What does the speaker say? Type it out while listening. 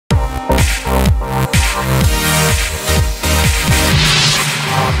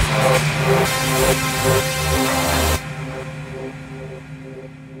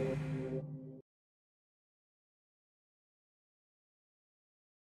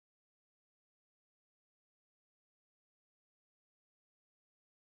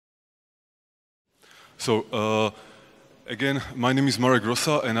Again, my name is Marek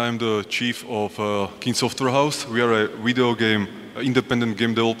Rosa, and I am the chief of King Software House. We are a video game, independent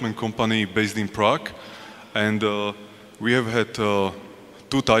game development company based in Prague, and we have had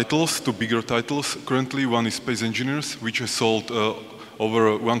two bigger titles currently. One is Space Engineers, which has sold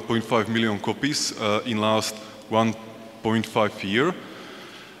over 1.5 million copies in last 1.5 year.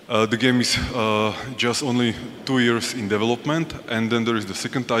 The game is just only 2 years in development, and then there is the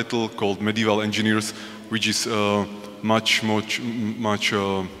second title called Medieval Engineers, which is much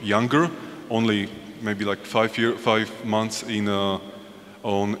younger, only maybe like 5 months in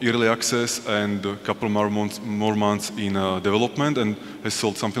on early access and a couple more months in development, and has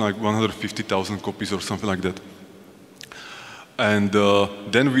sold something like 150,000 copies or something like that. And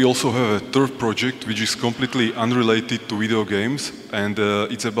then we also have a third project which is completely unrelated to video games, and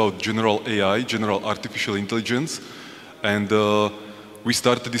it's about general AI, general artificial intelligence. And we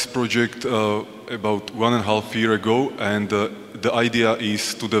started this project about 1.5 years ago, and the idea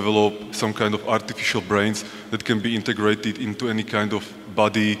is to develop some kind of artificial brains that can be integrated into any kind of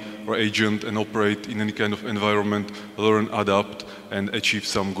body or agent and operate in any kind of environment, learn, adapt, and achieve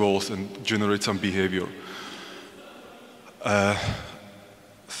some goals and generate some behavior.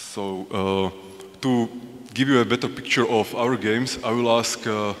 To give you a better picture of our games, I will ask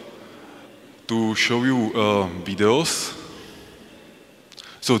to show you videos.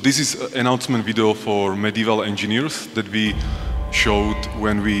 So this is an announcement video for Medieval Engineers that we showed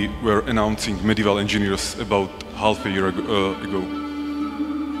when we were announcing Medieval Engineers about half a year ago.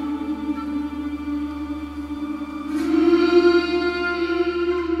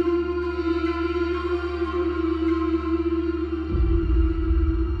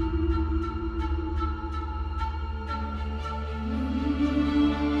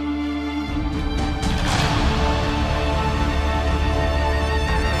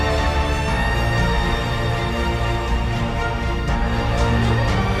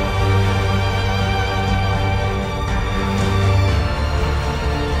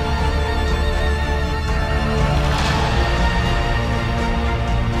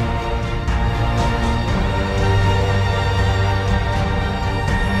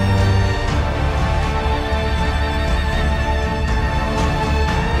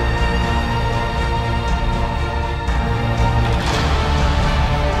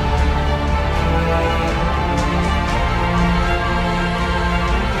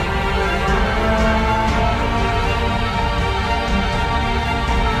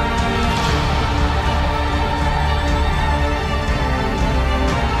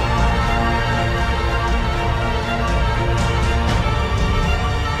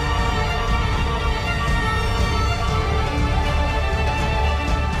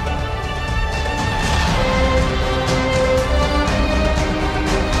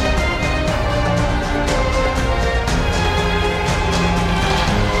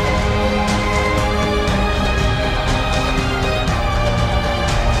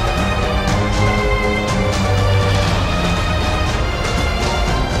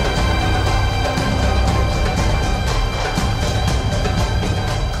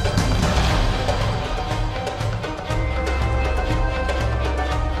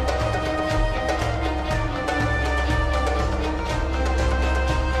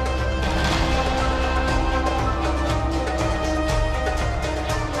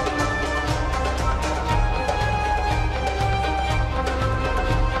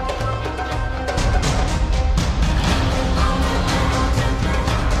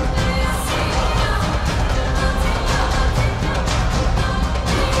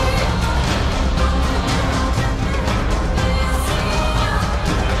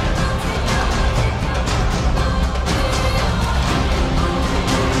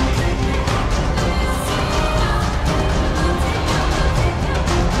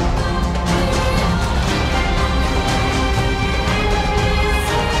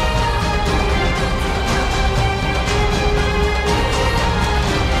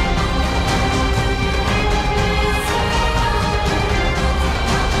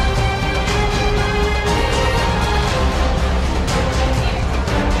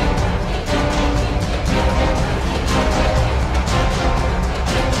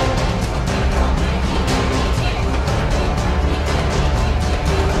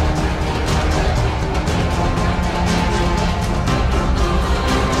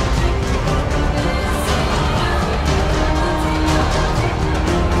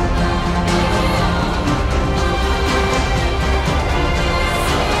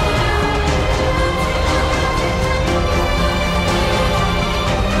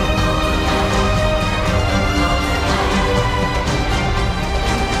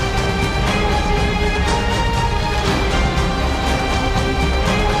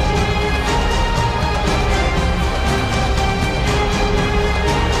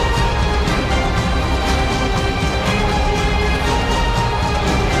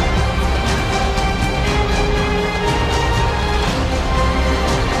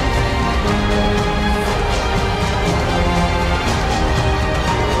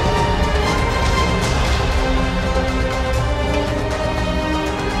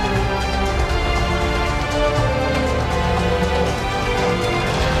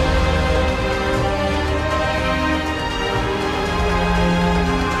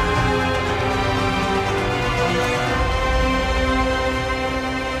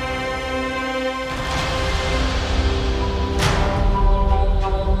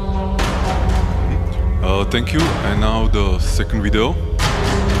 Thank you, and now the second video.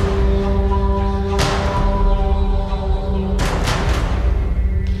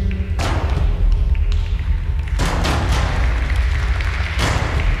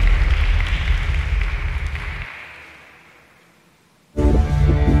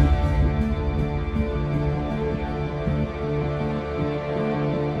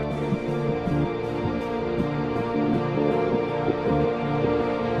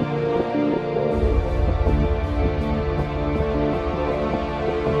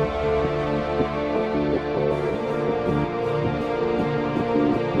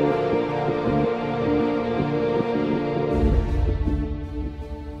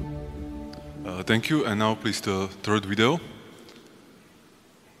 Thank you, and now please the third video.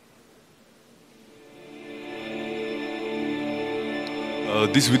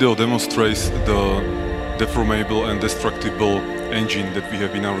 This video demonstrates the deformable and destructible engine that we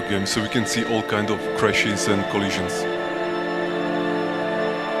have in our game, so we can see all kinds of crashes and collisions.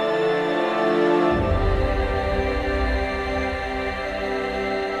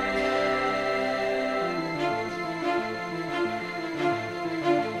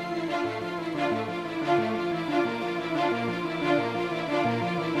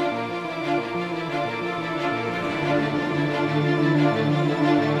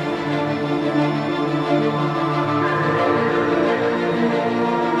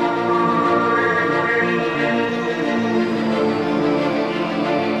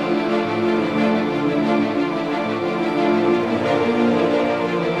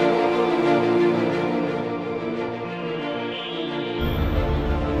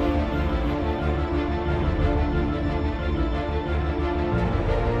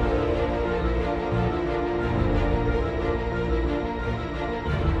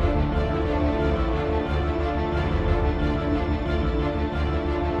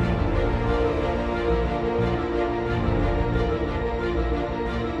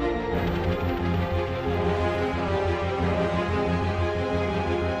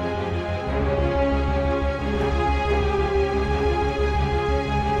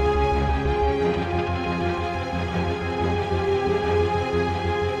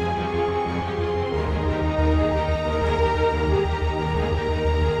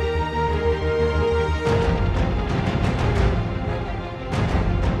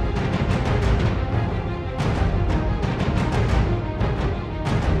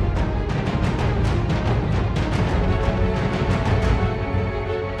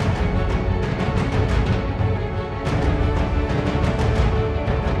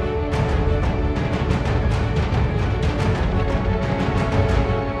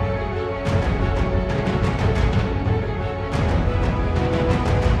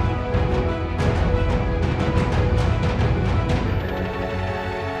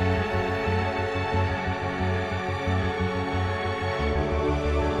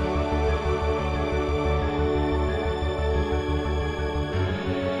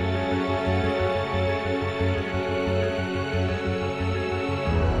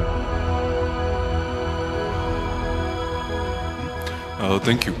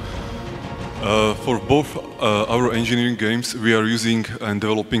 Thank you. For both our engineering games, we are using and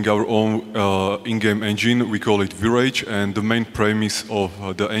developing our own in-game engine. We call it vývoj, and the main premise of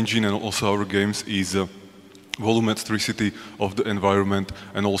the engine and also our games is volumetricity of the environment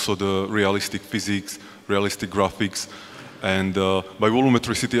and also the realistic physics, realistic graphics. And by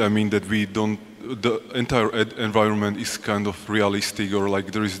volumetricity, I mean that the entire environment is kind of realistic, or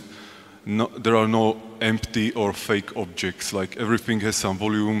like there are no empty or fake objects. Like everything has some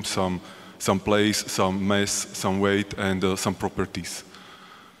volume, some place, some mass, some weight, and some properties.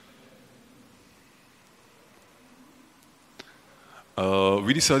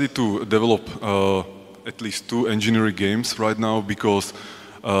 We decided to develop at least 2 engineering games right now because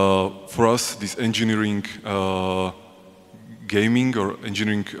for us this engineering gaming or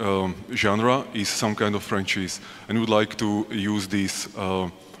engineering genre is some kind of franchise, and we would like to use this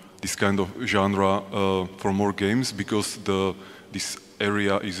kind of genre for more games because this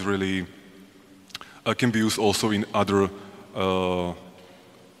area is really can be used also in other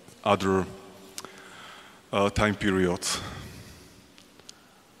time periods.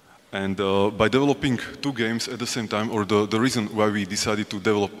 And by developing 2 games at the same time, or the reason why we decided to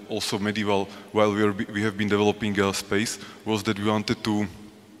develop also medieval while we have been developing space, was that we wanted to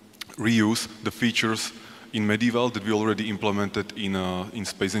reuse the features in medieval that we already implemented in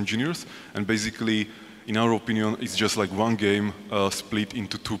Space Engineers. And basically, in our opinion, it's just like one game split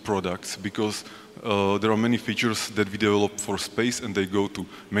into 2 products, because there are many features that we develop for space and they go to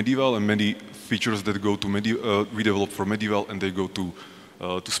medieval, and many features that go to we develop for medieval and they go to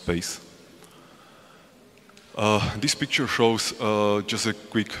space. This picture shows just a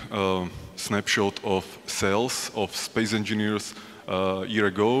quick snapshot of sales of space engineers a year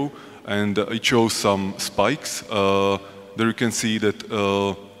ago, and it shows some spikes. There you can see that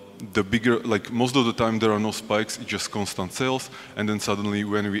the bigger, like most of the time there are no spikes, it's just constant sales, and then suddenly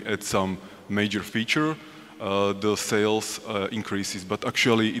when we add some major feature, the sales increases. But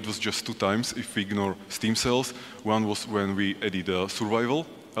actually it was just 2 times if we ignore Steam sales. One was when we added a survival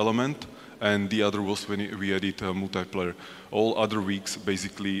element, and the other was when we added multiplayer. All other weeks,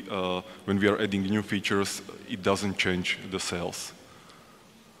 basically, when we are adding new features, it doesn't change the sales.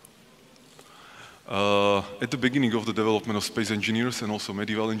 At the beginning of the development of Space Engineers and also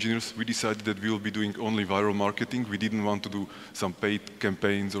Medieval Engineers, we decided that we will be doing only viral marketing. We didn't want to do some paid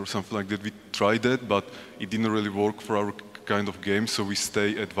campaigns or something like that. We tried that, but it didn't really work for our kind of game, so we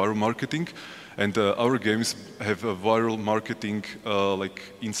stay at viral marketing. And our games have a viral marketing like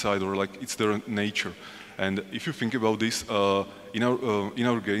inside, or like it's their nature. And if you think about this, in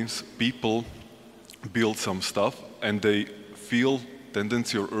our games, people build some stuff and they feel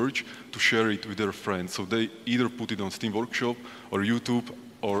tendency or urge to share it with their friends. So they either put it on Steam Workshop or YouTube,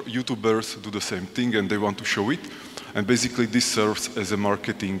 or YouTubers do the same thing and they want to show it. And basically this serves as a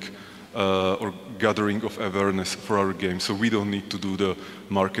marketing or gathering of awareness for our game. So we don't need to do the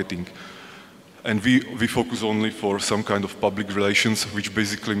marketing. And we focus only for some kind of public relations, which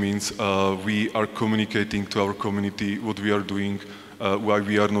basically means we are communicating to our community what we are doing, why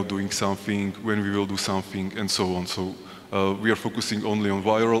we are not doing something, when we will do something, and so on. So we are focusing only on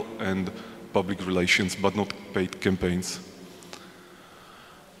viral and public relations, but not paid campaigns.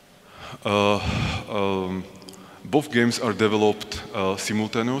 Both games are developed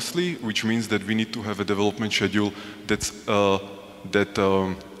simultaneously, which means that we need to have a development schedule that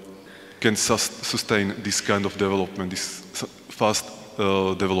can sustain this kind of development, this fast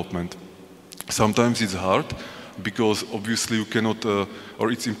development. Sometimes it's hard because obviously you cannot,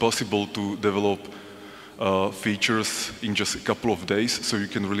 or it's impossible to develop features in just a couple of days, so you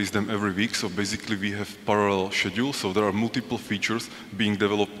can release them every week. So basically we have parallel schedules, so there are multiple features being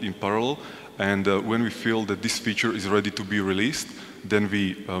developed in parallel, and when we feel that this feature is ready to be released, then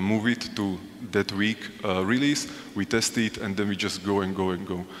we move it to that week release, we test it, and then we just go and go and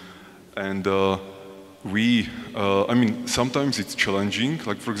go. And I mean, sometimes it's challenging.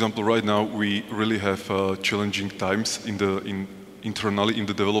 Like for example, right now we really have challenging times internally in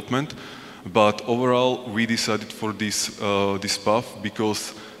the development. But overall, we decided for this path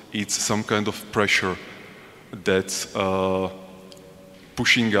because it's some kind of pressure that's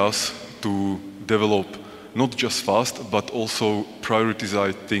pushing us to develop not just fast, but also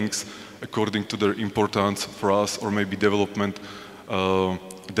prioritize things according to their importance for us, or maybe development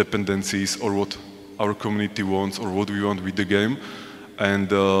dependencies, or what our community wants, or what we want with the game.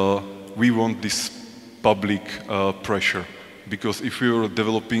 And we want this public pressure. Because if we are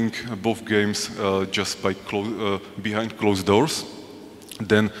developing both games just by behind closed doors,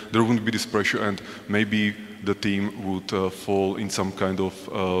 then there wouldn't be this pressure, and maybe the team would fall in some kind of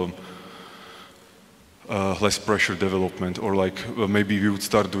less pressure development, or like maybe we would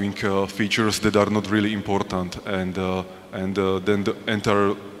start doing features that are not really important, and then the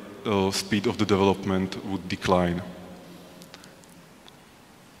entire speed of the development would decline.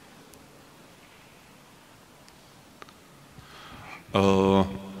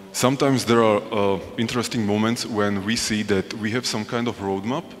 Sometimes there are interesting moments when we see that we have some kind of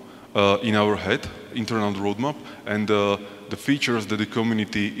roadmap in our head, internal roadmap, and the features that the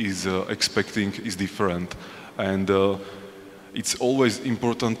community is expecting is different. And it's always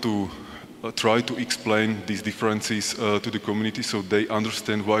important to try to explain these differences to the community so they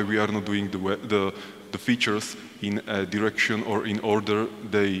understand why we are not doing the features in a direction or in order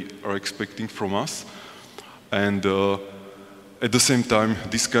they are expecting from us. And at the same time,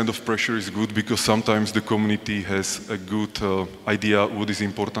 this kind of pressure is good because sometimes the community has a good idea what is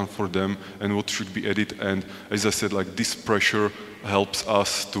important for them and what should be added. And as I said, like this pressure helps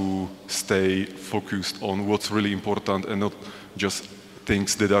us to stay focused on what's really important and not just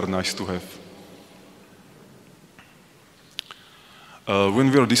things that are nice to have. When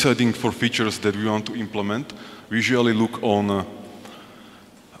we are deciding for features that we want to implement, we usually look on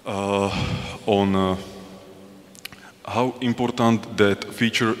how important that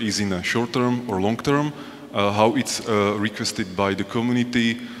feature is in a short term or long term, how it's requested by the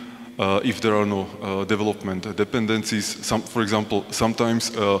community, if there are no development dependencies. For example,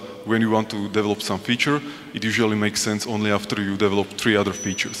 sometimes when you want to develop some feature, it usually makes sense only after you develop 3 other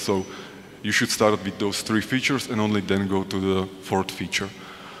features. So you should start with those 3 features and only then go to the 4th feature.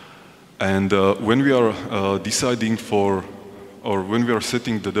 And when we are deciding for, or when we are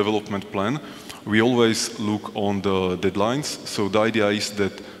setting the development plan, we always look on the deadlines. So the idea is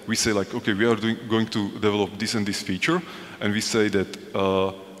that we say like, okay, we are going to develop this and this feature, and we say that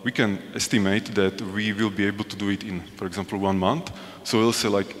we can estimate that we will be able to do it in, for example, 1 month. So we'll say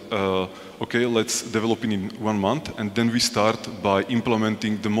like, okay, let's develop it in 1 month, and then we start by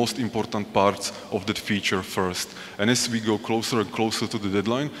implementing the most important parts of that feature first. And as we go closer and closer to the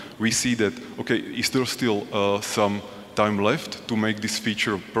deadline, we see that, okay, is there still some time left to make this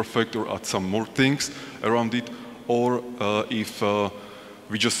feature perfect or add some more things around it, or if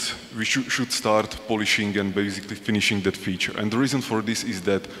we should start polishing and basically finishing that feature. And the reason for this is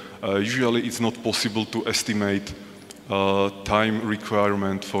that usually it's not possible to estimate time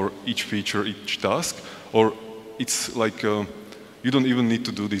requirement for each feature, each task, or it's like you don't even need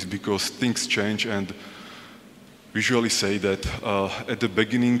to do this because things change, and we usually say that at the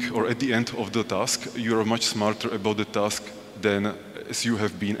beginning or at the end of the task, you are much smarter about the task than as you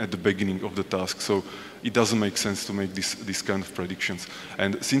have been at the beginning of the task. So it doesn't make sense to make this kind of predictions.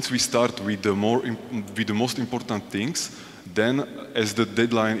 And since we start with the most important things, then as the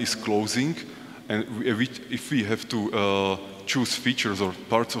deadline is closing, and if we have to choose features or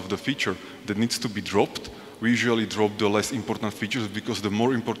parts of the feature that needs to be dropped, we usually drop the less important features because the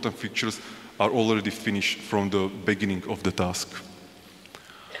more important features are already finished from the beginning of the task.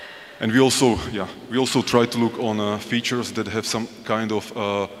 And we also try to look on features that have some kind of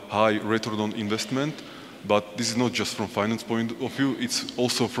high return on investment, but this is not just from finance point of view, it's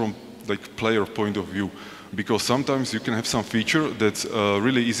also from like player point of view. Because sometimes you can have some feature that's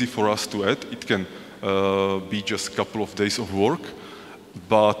really easy for us to add. It can be just a couple of days of work,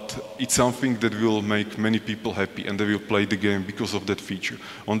 but it's something that will make many people happy and they will play the game because of that feature.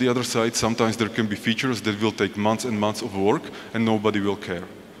 On the other side, sometimes there can be features that will take months and months of work and nobody will care.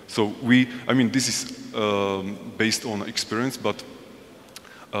 So this is based on experience, but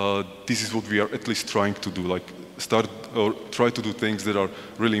this is what we are at least trying to do, like start or try to do things that are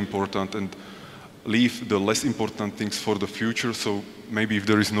really important and leave the less important things for the future. So maybe if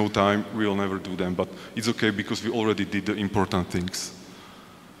there is no time, we will never do them, but it's okay because we already did the important things.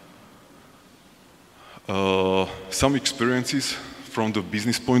 Some experiences from the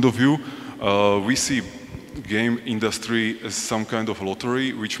business point of view, we see game industry as some kind of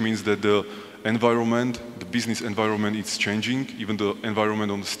lottery, which means that the environment, the business environment is changing, even the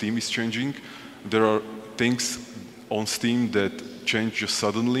environment on Steam is changing. There are things on Steam that change just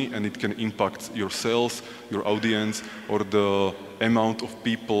suddenly, and it can impact your sales, your audience, or the amount of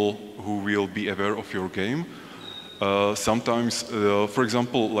people who will be aware of your game. Sometimes, for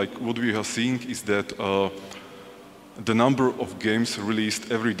example, like what we are seeing is that the number of games released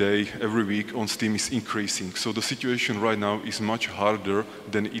every day, every week on Steam is increasing. So the situation right now is much harder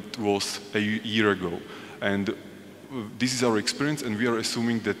than it was a year ago. And this is our experience, and we are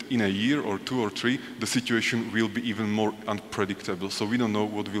assuming that in a year or 2 or 3, the situation will be even more unpredictable. So we don't know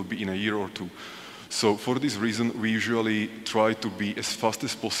what will be in a year or 2. So for this reason, we usually try to be as fast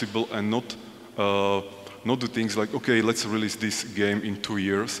as possible and not do things like, okay, let's release this game in 2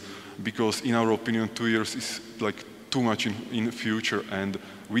 years, because in our opinion, 2 years is like too much in the future, and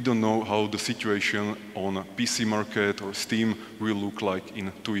we don't know how the situation on a PC market or Steam will look like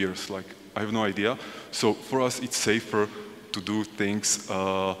in 2 years. Like, I have no idea. So for us, it's safer to do things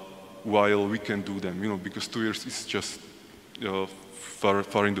while we can do them, because 2 years is just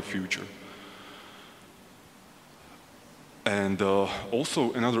far in the future. And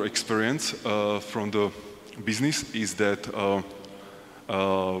also another experience from the business is that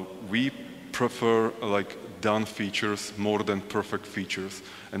we prefer like done features more than perfect features.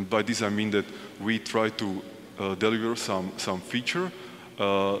 And by this I mean that we try to deliver some feature.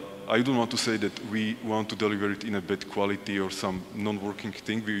 I don't want to say that we want to deliver it in a bad quality or some non-working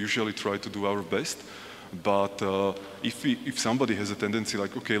thing. We usually try to do our best. But if somebody has a tendency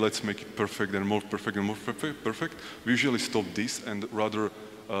like, okay, let's make it perfect and more perfect and more perfect, we usually stop this and rather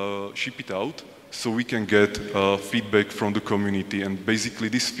ship it out so we can get feedback from the community. And basically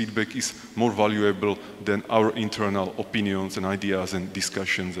this feedback is more valuable than our internal opinions and ideas and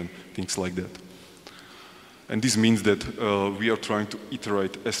discussions and things like that. And this means that we are trying to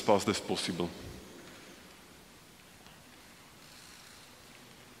iterate as fast as possible.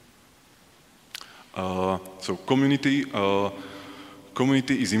 So community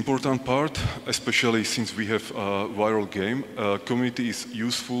is important part, especially since we have a viral game. Community is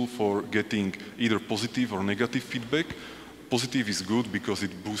useful for getting either positive or negative feedback. Positive is good because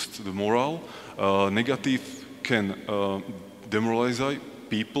it boosts the morale. Negative can demoralize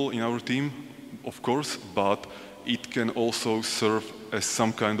people in our team, of course, but it can also serve as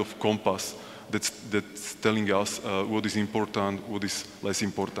some kind of compass that's telling us what is important, what is less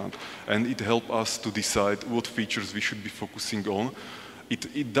important. And it helps us to decide what features we should be focusing on.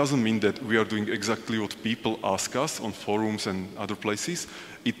 It doesn't mean that we are doing exactly what people ask us on forums and other places.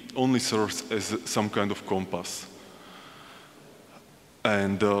 It only serves as some kind of compass.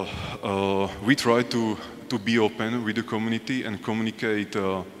 And we try to be open with the community and communicate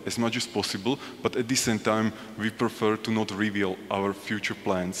as much as possible, but at the same time, we prefer to not reveal our future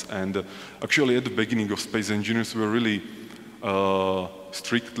plans. And actually, at the beginning of Space Engineers, we were really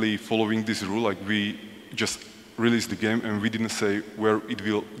strictly following this rule, like we just released the game and we didn't say where it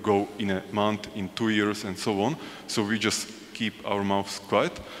will go in a month, in 2 years, and so on. So we just keep our mouths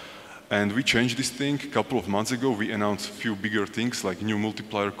quiet. And we changed this thing a couple of months ago. We announced a few bigger things like new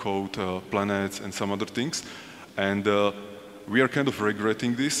multiplayer code, planets, and some other things. And we are kind of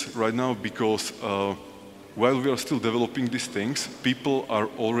regretting this right now because while we are still developing these things, people are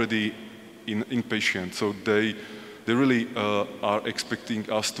already impatient. So they really are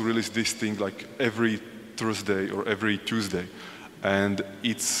expecting us to release this thing like every Thursday or every Tuesday. And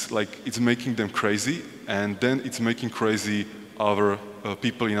it's making them crazy, and then it's making crazy our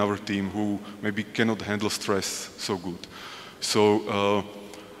people in our team who maybe cannot handle stress so good. So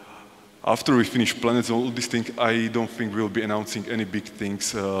after we finish planets and all these things, I don't think we'll be announcing any big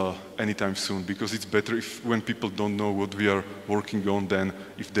things anytime soon, because it's better if when people don't know what we are working on than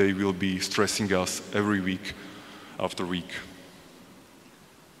if they will be stressing us every week after week.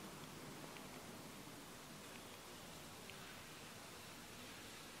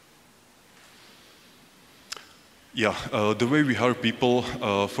 Yeah, the way we hire people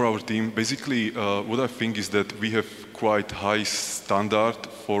for our team, basically what I think is that we have quite high standard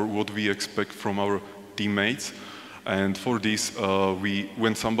for what we expect from our teammates. And for this,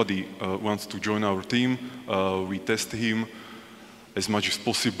 when somebody wants to join our team, we test him as much as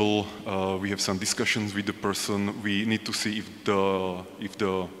possible. We have some discussions with the person. We need to see if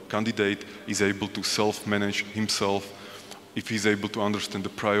the candidate is able to self-manage himself, if he's able to understand the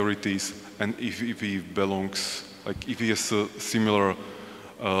priorities, and if he belongs, like if he has a similar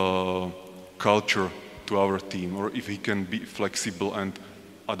culture to our team, or if he can be flexible and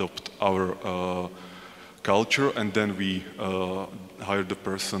adopt our culture, and then we hire the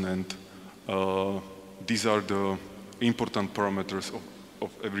person. And these are the important parameters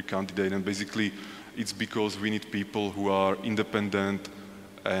of every candidate. And basically, it's because we need people who are independent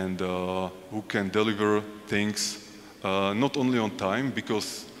and who can deliver things not only on time,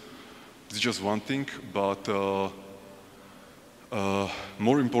 because it's just one thing, but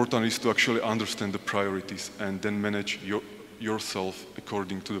more important is to actually understand the priorities and then manage yourself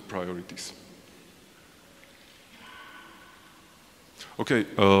according to the priorities. Okay,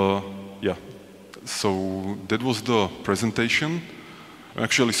 yeah, so that was the presentation. I'm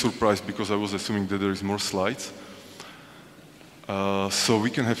actually surprised because I was assuming that there is more slides. So we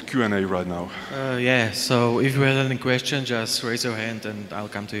can have Q&A right now. Yeah, so if you have any questions, just raise your hand and I'll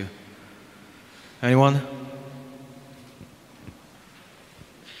come to you. Anyone?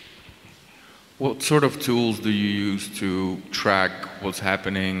 What sort of tools do you use to track what's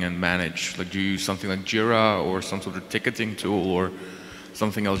happening and manage? Like, do you use something like Jira or some sort of ticketing tool or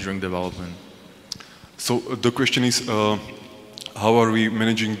something else during development? So the question is, how are we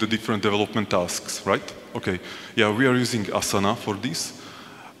managing the different development tasks, right? Okay, yeah, we are using Asana for this.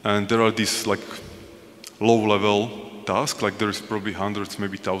 And there are these like low-level tasks, like there's probably hundreds,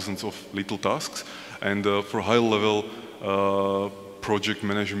 maybe thousands of little tasks. And for high-level project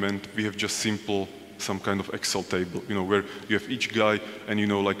management, we have just simple, some kind of Excel table, you know, where you have each guy and you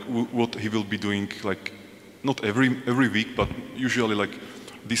know like what he will be doing, like not every week, but usually like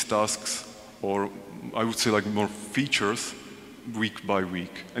these tasks, or I would say like more features, week by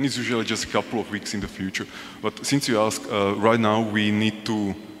week. And it's usually just a couple of weeks in the future. But since you ask, right now we need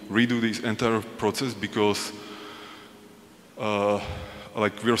to redo this entire process because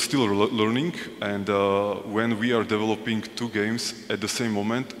like we are still learning, and when we are developing two games at the same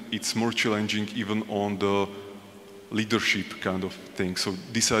moment, it's more challenging even on the leadership kind of thing. So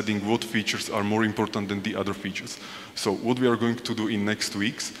deciding what features are more important than the other features. So what we are going to do in next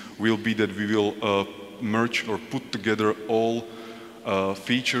weeks will be that we will merge or put together all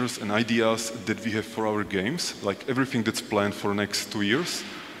features and ideas that we have for our games, like everything that's planned for the next 2 years.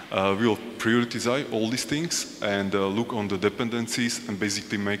 We will prioritize all these things and look on the dependencies and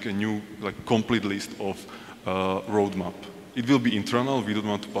basically make a new, like, complete list of roadmap. It will be internal. We don't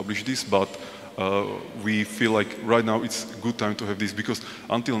want to publish this, but we feel like right now it's a good time to have this, because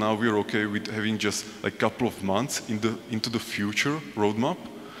until now we are okay with having just like a couple of months into the future roadmap,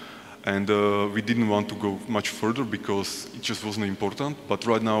 And we didn't want to go much further because it just wasn't important. But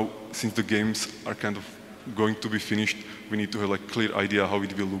right now, since the games are kind of going to be finished, we need to have like clear idea how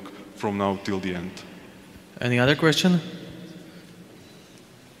it will look from now till the end. Any other question?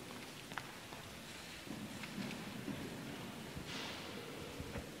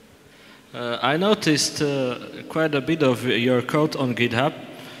 I noticed quite a bit of your code on GitHub.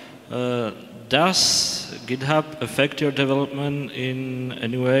 Does GitHub affect your development in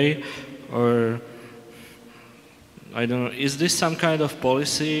any way, or I don't know? Is this some kind of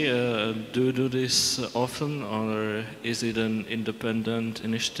policy? Do you do this often, or is it an independent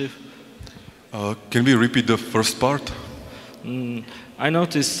initiative? Can we repeat the first part? I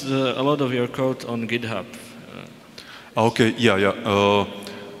noticed a lot of your code on GitHub. Okay, yeah.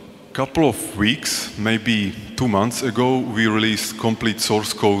 Couple of weeks, maybe 2 months ago, we released complete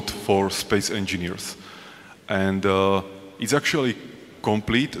source code for space engineers. And it's actually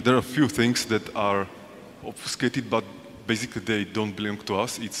complete. There are a few things that are obfuscated, but basically they don't belong to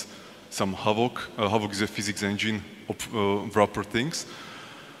us. It's some Havok. Havok is a physics engine of wrapper things.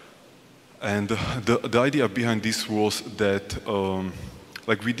 And the idea behind this was that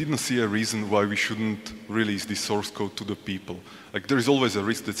like we didn't see a reason why we shouldn't release this source code to the people. Like there is always a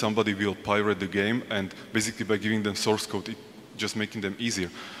risk that somebody will pirate the game, and basically by giving them source code, it just making them easier.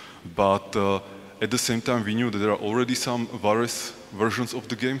 But at the same time, we knew that there are already some various versions of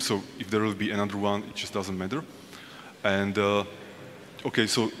the game, so if there will be another one, it just doesn't matter. And okay,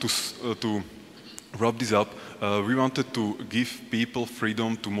 so to wrap this up, we wanted to give people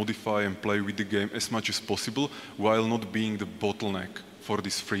freedom to modify and play with the game as much as possible, while not being the bottleneck for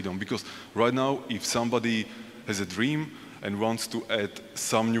this freedom. Because right now, if somebody has a dream and wants to add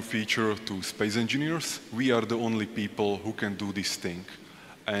some new feature to space engineers, we are the only people who can do this thing.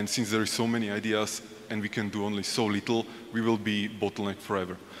 And since there are so many ideas and we can do only so little, we will be bottleneck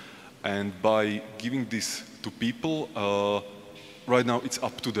forever. And by giving this to people, right now it's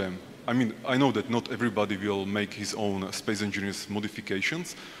up to them. I mean, I know that not everybody will make his own space engineers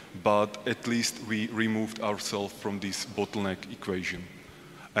modifications, but at least we removed ourselves from this bottleneck equation.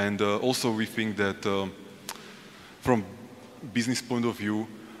 And also we think that from business point of view,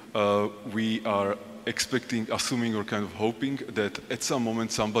 we are expecting, assuming or kind of hoping that at some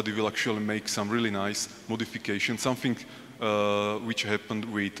moment somebody will actually make some really nice modification, something which happened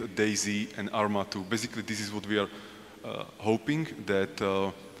with DayZ and Arma 2. Basically, this is what we are hoping,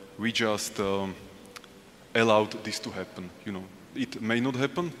 that we just allowed this to happen. You know, it may not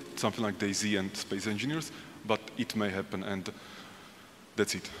happen, something like DayZ and space engineers, but it may happen, and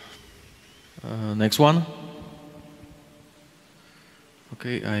that's it. Next one.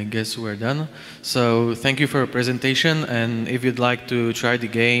 Okay, I guess we're done. So thank you for your presentation, and if you'd like to try the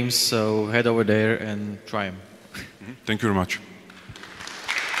games, so head over there and try them. Thank you very much.